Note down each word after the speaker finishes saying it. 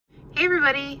Hey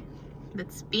everybody,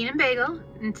 it's Bean and Bagel,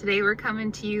 and today we're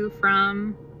coming to you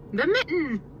from the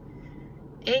Mitten,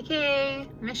 aka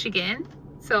Michigan.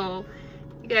 So,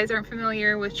 if you guys aren't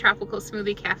familiar with Tropical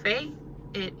Smoothie Cafe,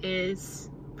 it is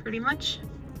pretty much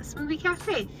a smoothie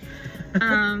cafe.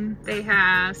 They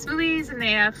have smoothies and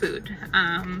they have food.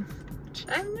 Which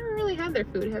I've never really had their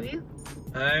food, have you?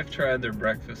 I've tried their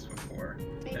breakfast before.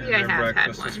 Maybe and I their have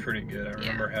breakfast had was one. pretty good. I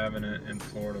remember having it in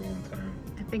Florida one time.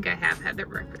 I think I have had their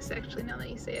breakfast actually, now that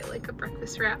you say it, like a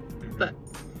breakfast wrap. But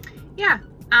yeah,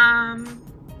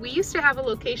 we used to have a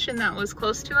location that was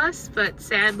close to us, but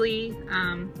sadly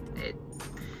it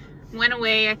went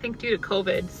away, I think due to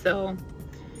COVID, so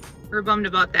we're bummed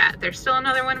about that. There's still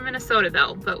another one in Minnesota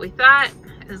though, but we thought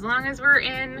as long as we're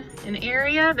in an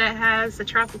area that has a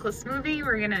tropical smoothie,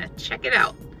 we're gonna check it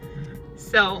out.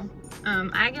 So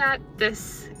I got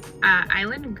this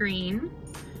Island Green.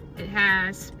 It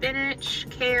has spinach,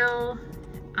 kale,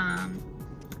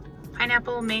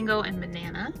 pineapple, mango, and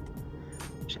banana,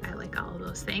 which I like all of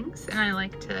those things, and I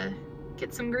like to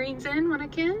get some greens in when I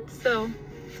can, so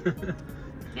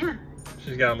yeah.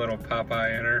 She's got a little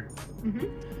Popeye in her.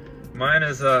 Mine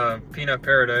is Peanut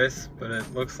Paradise, but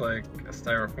it looks like a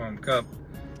styrofoam cup.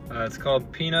 It's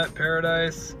called Peanut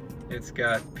Paradise. It's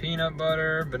got peanut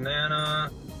butter,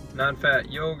 banana, non-fat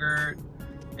yogurt,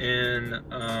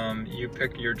 and you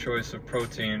pick your choice of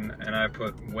protein, and I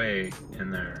put whey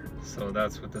in there. So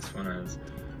that's what this one is.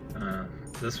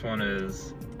 This one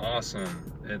is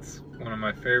awesome. It's one of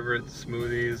my favorite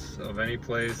smoothies of any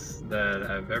place that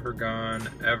I've ever gone,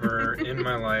 ever in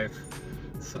my life.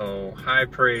 So high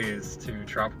praise to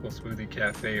Tropical Smoothie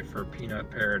Cafe for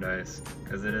Peanut Paradise,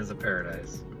 because it is a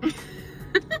paradise.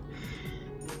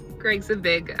 Greg's a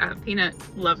big peanut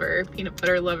lover, peanut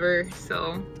butter lover,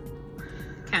 so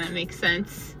kind of makes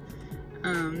sense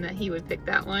that he would pick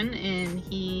that one. And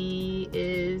he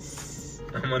is...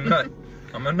 I'm a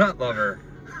nut lover.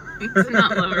 He's a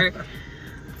nut lover.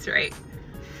 That's right.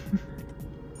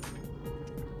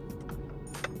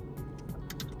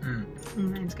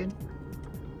 Mine's good.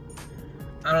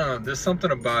 I don't know, there's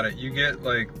something about it. You get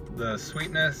like the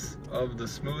sweetness of the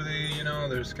smoothie, you know,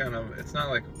 there's kind of, it's not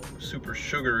like super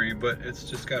sugary, but it's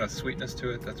just got a sweetness to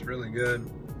it that's really good.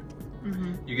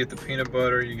 You get the peanut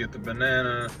butter, you get the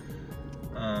banana,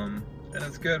 and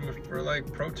it's good for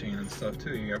like protein and stuff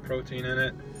too. You got protein in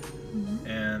it,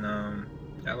 and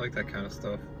I like that kind of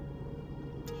stuff.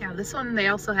 Yeah, this one, they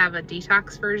also have a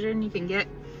detox version you can get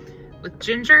with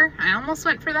ginger. I almost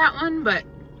went for that one, but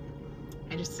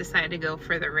I just decided to go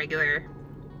for the regular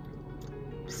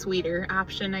sweeter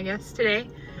option, I guess, today.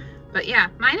 But yeah,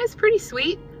 mine is pretty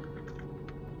sweet.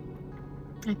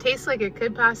 It tastes like it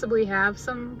could possibly have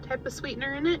some type of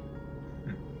sweetener in it,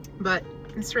 but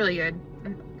it's really good.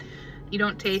 You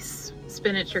don't taste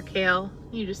spinach or kale,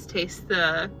 you just taste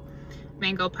the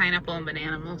mango, pineapple, and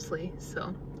banana mostly.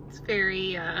 So it's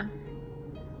very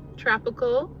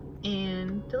tropical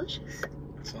and delicious.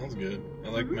 Sounds good. I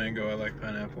like mango, I like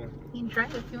pineapple. You can try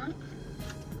it if you want.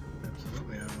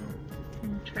 Absolutely, I will.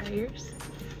 And try yours.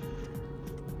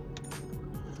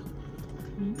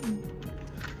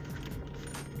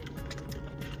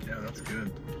 Yeah, that's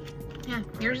good. Yeah,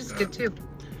 yours is good too.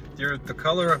 The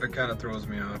color of it kind of throws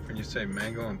me off when you say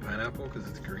mango and pineapple because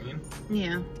it's green.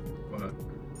 Yeah. But,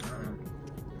 I don't know.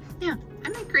 Yeah, I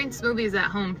make green smoothies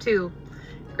at home too.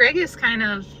 Greg is kind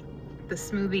of the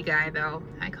smoothie guy though.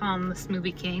 I call him the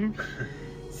smoothie king.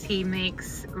 He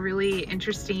makes really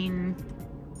interesting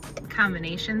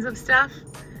combinations of stuff.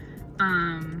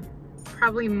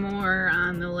 Probably more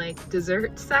on the like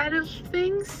dessert side of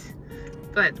things,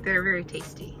 but they're very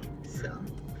tasty. So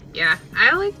yeah,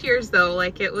 I liked yours though.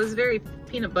 Like it was very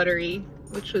peanut buttery,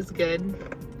 which was good.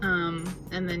 And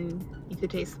then you could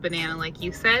taste the banana like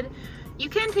you said. You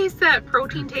can taste that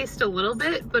protein taste a little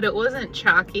bit, but it wasn't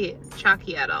chalky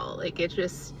at all. Like it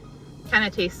just kind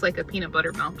of tastes like a peanut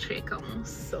butter milkshake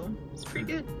almost. So it's pretty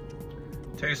good.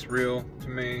 Tastes real to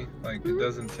me. Like it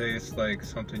doesn't taste like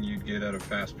something you'd get at a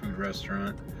fast food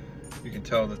restaurant. You can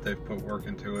tell that they've put work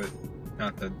into it.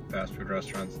 Not that fast food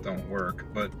restaurants don't work,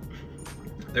 but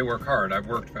they work hard. I've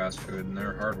worked fast food and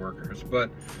they're hard workers, but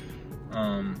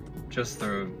just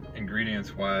the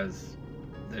ingredients wise,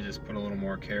 they just put a little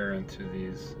more care into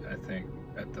these, I think,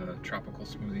 at the Tropical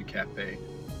Smoothie Cafe.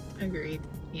 Agreed.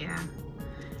 Yeah.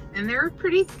 And they're a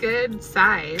pretty good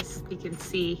size, you can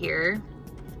see here,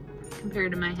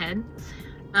 compared to my head.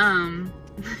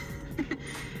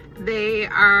 They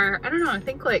are, I don't know, I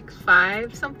think like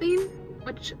 5 something,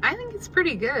 which I think is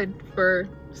pretty good for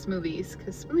smoothies,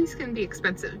 because smoothies can be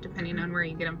expensive depending on where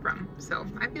you get them from. So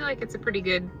I feel like it's a pretty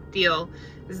good deal.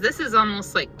 This is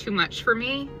almost like too much for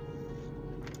me.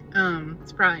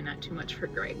 It's probably not too much for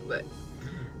Greg, but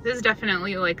this is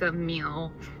definitely like a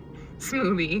meal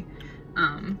smoothie.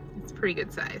 It's pretty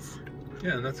good size.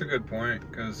 Yeah, and that's a good point,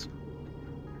 because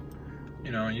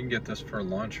you know, you can get this for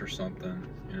lunch or something.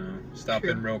 You know, stop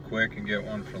in real quick and get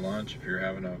one for lunch if you're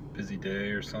having a busy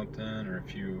day or something, or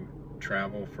if you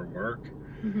travel for work.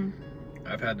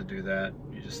 I've had to do that.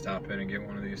 You just stop in and get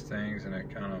one of these things, and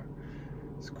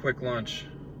it's a quick lunch.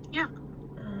 Yeah.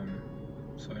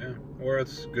 So yeah, or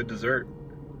it's good dessert.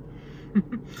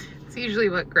 It's usually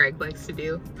what Greg likes to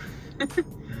do.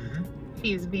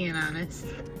 He's being honest.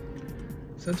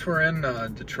 Since we're in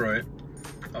Detroit,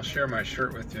 I'll share my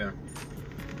shirt with you.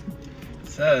 It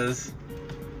says,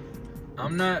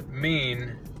 "I'm not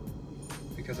mean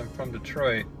because I'm from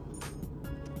Detroit.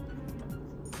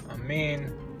 I'm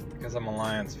mean because I'm a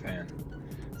Lions fan."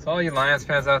 So all you Lions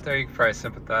fans out there, you can probably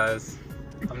sympathize.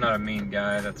 I'm not a mean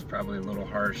guy, that's probably a little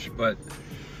harsh, but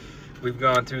we've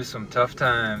gone through some tough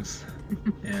times,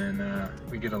 and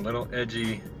we get a little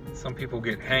edgy. Some people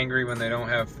get hangry when they don't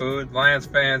have food. Lions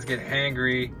fans get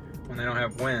hangry when they don't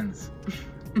have wins.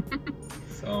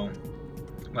 So,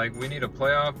 like, we need a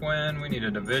playoff win, we need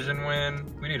a division win,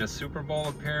 we need a Super Bowl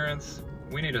appearance,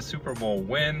 we need a Super Bowl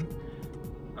win.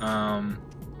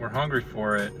 We're hungry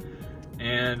for it.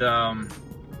 And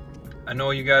I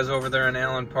know you guys over there in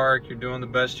Allen Park, you're doing the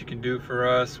best you can do for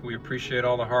us. We appreciate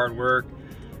all the hard work.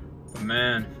 But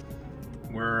man,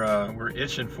 we're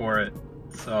itching for it.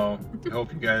 So I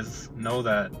hope you guys know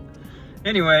that.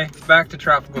 Anyway, back to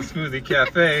Tropical Smoothie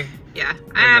Cafe. Yeah,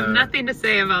 I have nothing to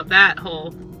say about that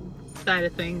whole side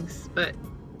of things, but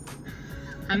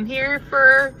I'm here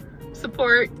for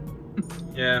support.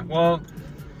 Yeah, well,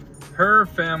 her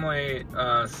family,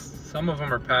 some of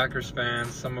them are Packers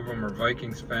fans, some of them are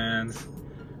Vikings fans,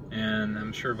 and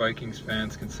I'm sure Vikings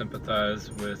fans can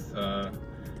sympathize with,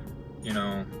 you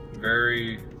know,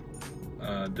 very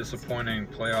disappointing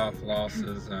playoff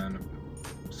losses and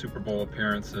Super Bowl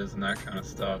appearances and that kind of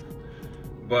stuff.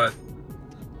 But,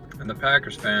 and the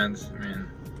Packers fans, I mean,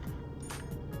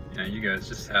 yeah, you guys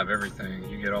just have everything.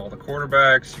 You get all the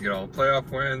quarterbacks, you get all the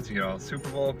playoff wins, you get all the Super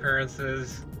Bowl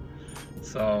appearances.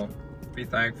 So be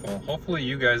thankful. Hopefully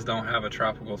you guys don't have a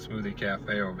Tropical Smoothie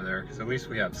Cafe over there, because at least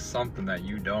we have something that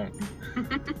you don't.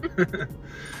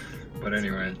 But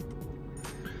anyway,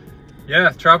 yeah,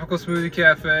 Tropical Smoothie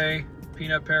Cafe,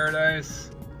 Peanut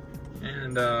Paradise,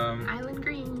 and Island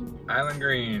Green. Island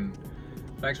Green.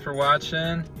 Thanks for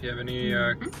watching. If you have any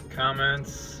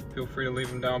comments, feel free to leave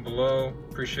them down below.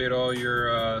 Appreciate all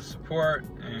your support,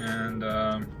 and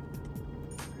I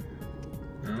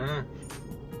don't know,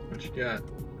 what you got?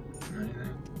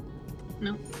 Anything?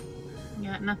 Nope. We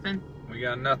got nothing. We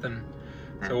got nothing.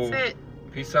 That's so, it.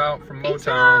 Peace out from Peace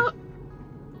Motown. out.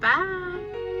 Bye.